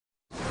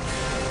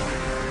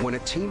when a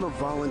team of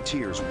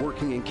volunteers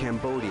working in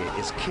Cambodia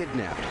is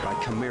kidnapped by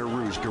Khmer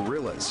Rouge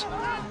guerrillas.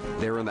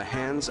 They're in the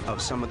hands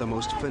of some of the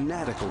most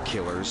fanatical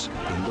killers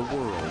in the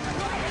world.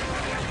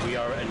 We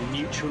are a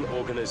neutral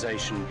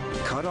organization.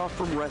 Cut off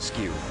from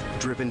rescue,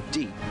 driven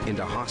deep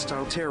into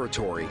hostile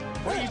territory.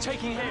 Where are you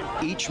taking him?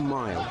 Each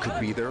mile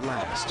could be their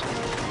last.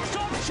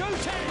 Stop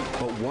shooting!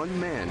 But one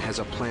man has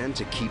a plan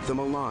to keep them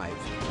alive,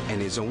 and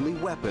his only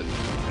weapon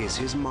is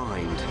his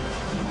mind.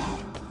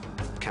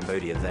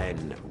 Cambodia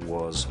then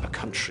was a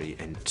country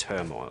in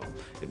turmoil.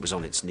 It was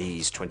on its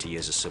knees, 20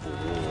 years of civil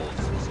war.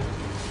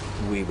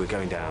 We were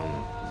going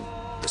down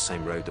the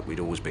same road that we'd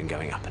always been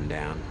going up and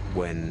down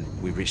when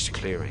we reached a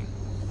clearing.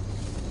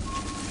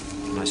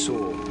 And I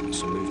saw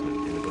some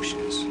movement in the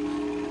bushes,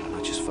 and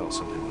I just felt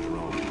something was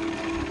wrong.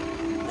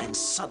 And then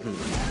suddenly,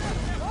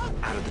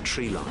 out of the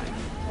tree line,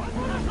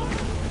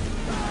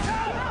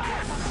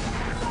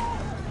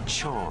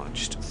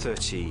 charged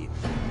 30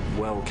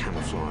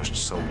 well-camouflaged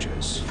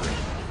soldiers.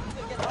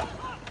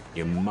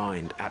 Your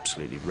mind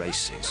absolutely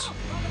races,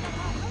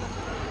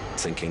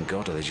 thinking,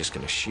 God, are they just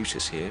going to shoot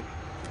us here?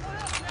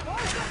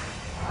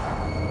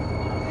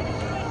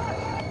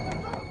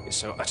 It's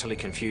so utterly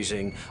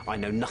confusing. I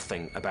know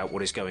nothing about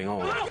what is going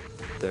on.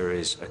 There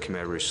is a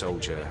Khmer Rouge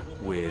soldier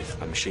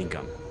with a machine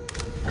gun.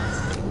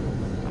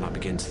 And I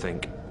begin to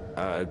think,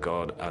 oh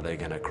God, are they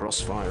going to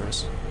crossfire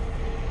us?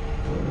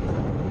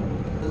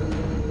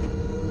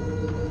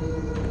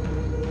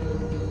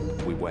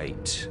 We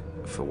wait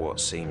for what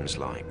seems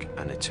like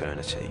an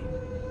eternity.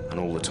 And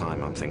all the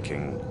time I'm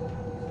thinking,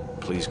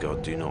 please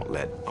God, do not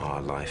let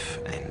our life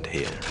end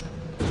here.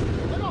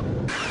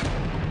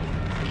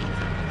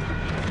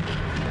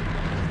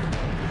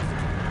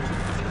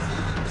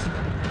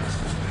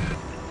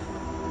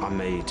 I'm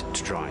made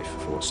to drive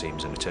for what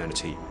seems an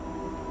eternity.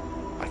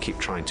 I keep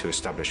trying to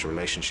establish a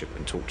relationship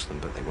and talk to them,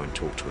 but they won't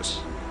talk to us.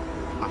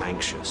 I'm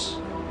anxious.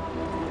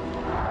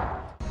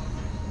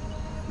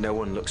 No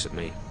one looks at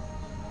me.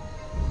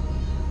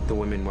 The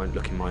women won't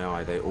look in my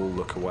eye. They all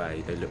look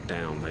away. They look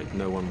down.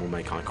 No one will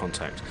make eye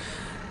contact.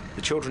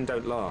 The children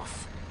don't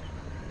laugh.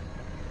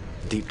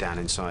 Deep down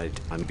inside,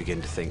 I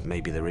begin to think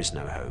maybe there is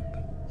no hope.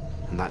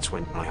 And that's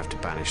when I have to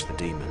banish the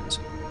demons.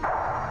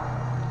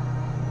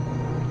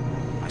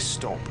 I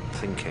stop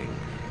thinking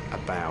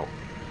about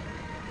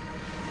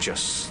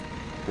just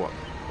what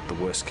the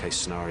worst case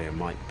scenario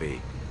might be.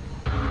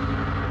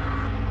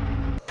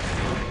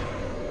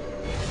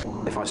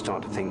 If I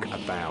start to think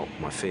about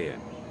my fear,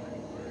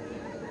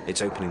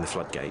 it's opening the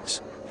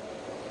floodgates.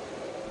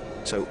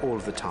 So all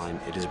of the time,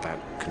 it is about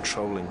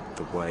controlling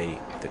the way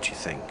that you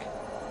think.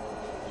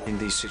 In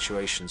these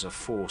situations, are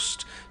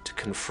forced to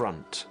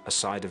confront a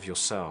side of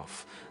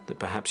yourself that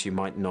perhaps you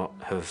might not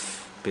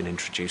have been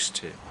introduced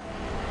to.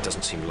 It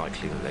doesn't seem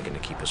likely that they're going to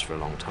keep us for a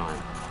long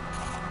time.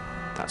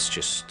 That's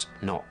just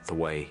not the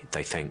way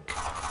they think.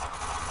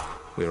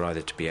 We're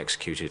either to be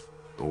executed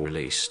or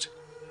released.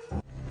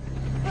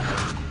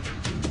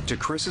 To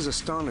Chris's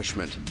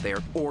astonishment, they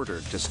are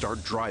ordered to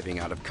start driving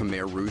out of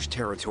Khmer Rouge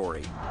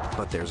territory.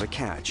 But there's a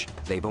catch.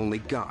 They've only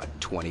got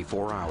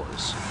 24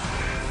 hours.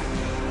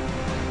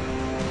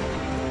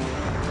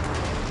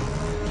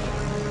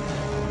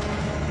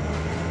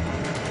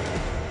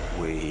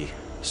 We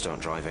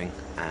start driving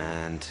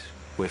and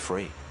we're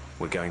free.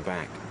 We're going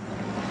back.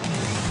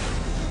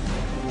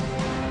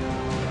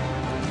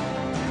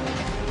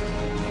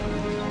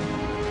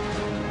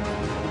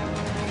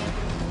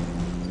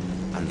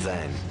 And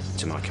then,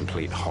 to my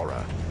complete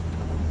horror,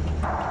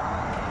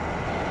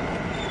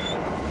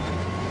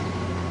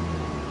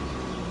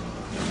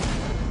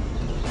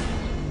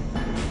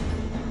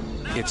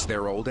 it's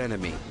their old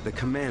enemy, the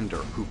commander,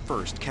 who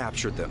first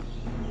captured them.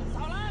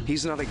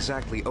 He's not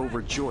exactly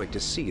overjoyed to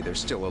see they're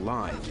still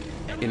alive.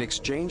 In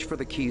exchange for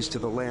the keys to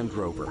the Land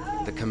Rover,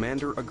 the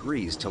commander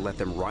agrees to let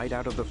them ride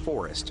out of the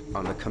forest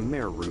on the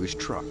Khmer Rouge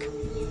truck.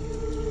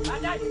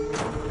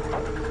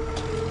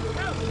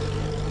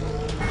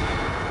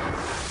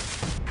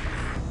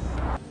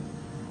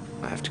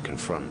 I have to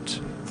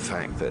confront the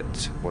fact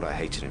that what I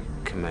hated in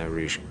Khmer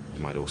Rouge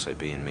might also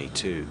be in me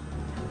too.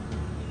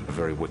 A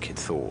very wicked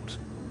thought.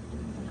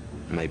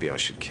 Maybe I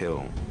should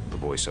kill the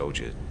boy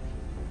soldier.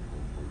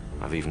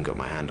 I've even got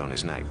my hand on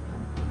his neck.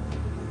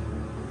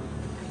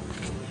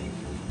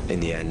 In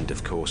the end,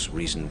 of course,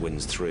 reason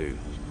wins through.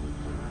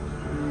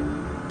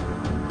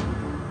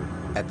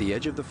 At the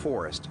edge of the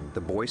forest,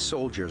 the boy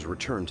soldiers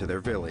return to their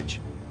village,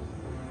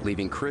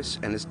 leaving Chris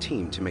and his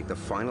team to make the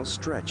final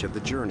stretch of the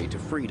journey to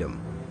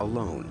freedom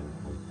alone.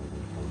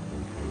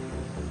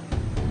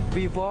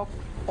 We walked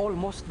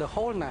almost the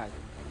whole night,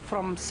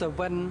 from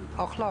 7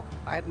 o'clock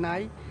at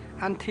night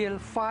until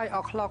 5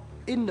 o'clock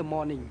in the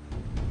morning.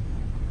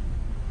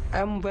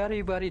 I'm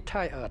very, very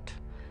tired.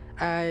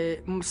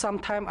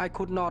 Sometimes I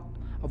could not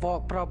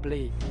walk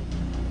properly.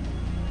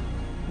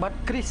 But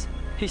Chris,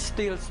 he's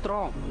still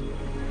strong.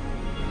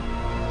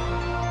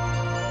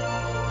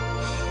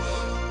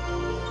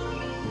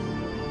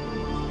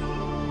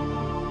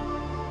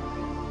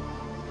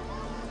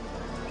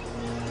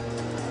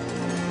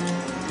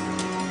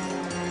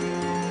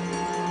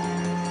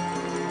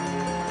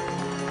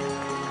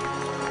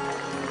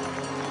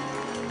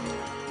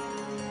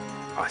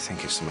 I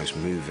think it's the most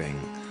moving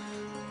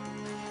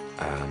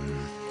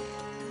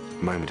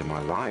moment of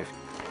my life.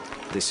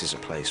 This is a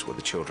place where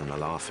the children are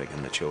laughing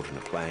and the children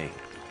are playing.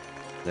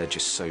 They're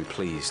just so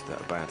pleased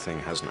that a bad thing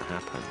hasn't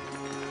happened.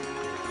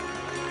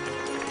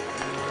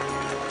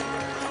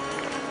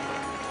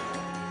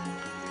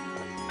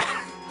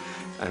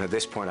 And at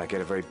this point I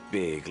get a very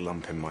big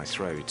lump in my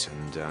throat,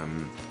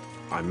 and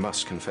I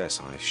must confess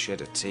I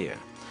shed a tear,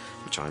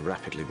 which I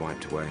rapidly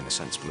wiped away in a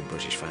sensible and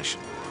British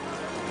fashion.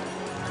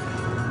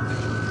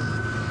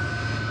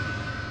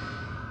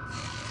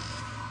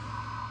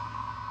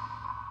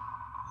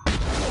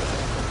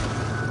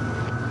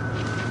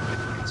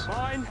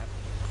 Fine.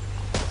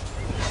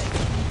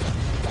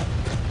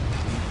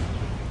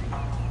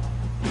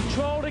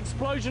 Controlled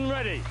explosion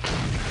ready.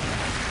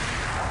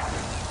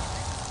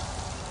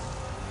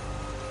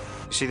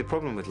 You see, the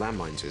problem with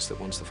landmines is that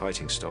once the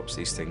fighting stops,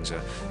 these things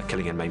are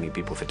killing and maiming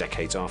people for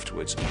decades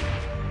afterwards.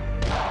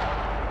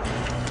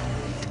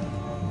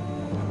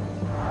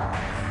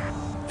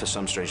 For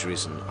some strange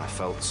reason, I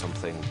felt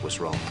something was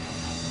wrong.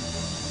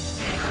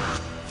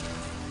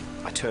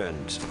 I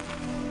turned.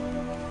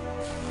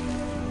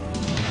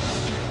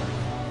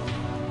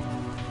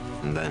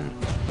 And then...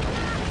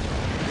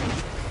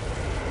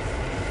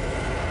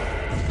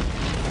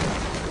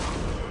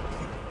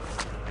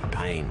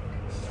 pain.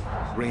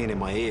 Ringing in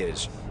my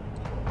ears.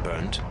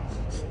 Burnt.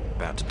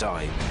 About to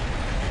die.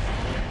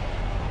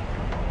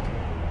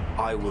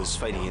 I was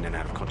fading in and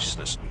out of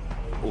consciousness.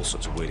 All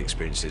sorts of weird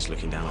experiences,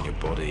 looking down on your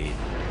body.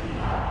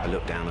 I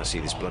look down, I see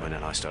this blood, and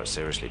I start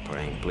seriously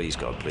praying, please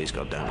God,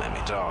 don't let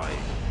me die.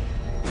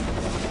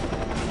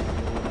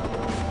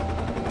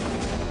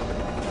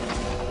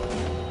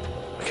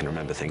 I can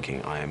remember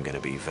thinking, I am going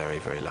to be very,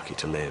 very lucky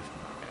to live.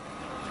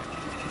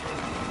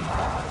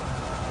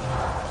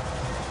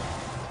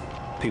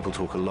 People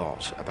talk a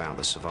lot about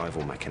the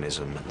survival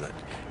mechanism and that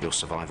your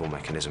survival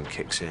mechanism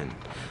kicks in.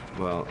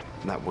 Well,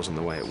 that wasn't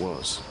the way it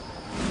was.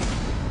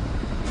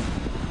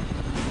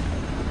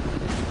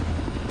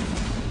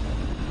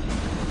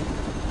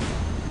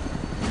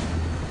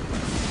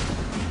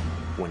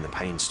 When the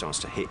pain starts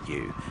to hit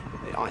you,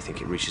 I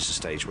think it reaches a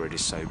stage where it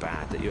is so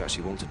bad that you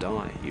actually want to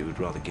die. You would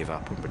rather give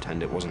up and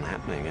pretend it wasn't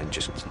happening and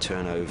just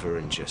turn over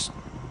and just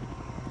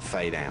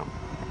fade out.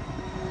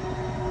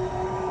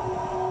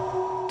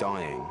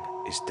 Dying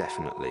is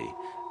definitely,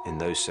 in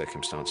those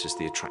circumstances,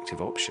 the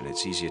attractive option.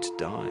 It's easier to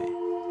die.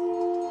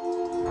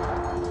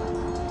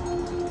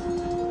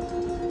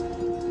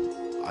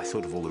 I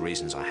thought of all the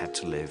reasons I had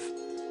to live.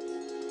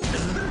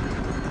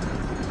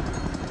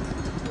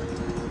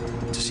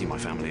 To see my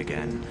family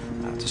again,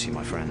 to see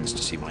my friends,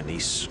 to see my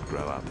niece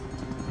grow up.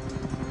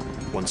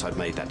 Once I'd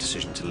made that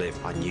decision to live,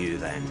 I knew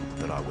then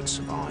that I would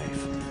survive.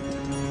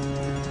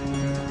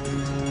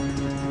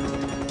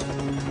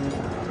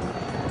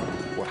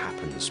 What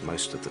happens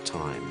most of the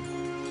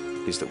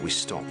time is that we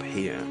stop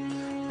here,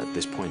 at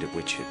this point at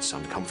which it's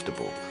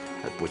uncomfortable,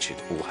 at which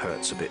it all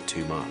hurts a bit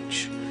too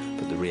much.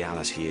 But the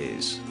reality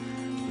is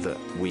that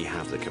we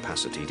have the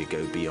capacity to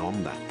go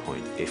beyond that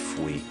point if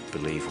we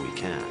believe we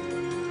can.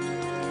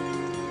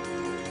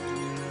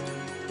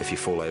 If you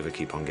fall over,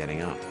 keep on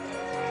getting up.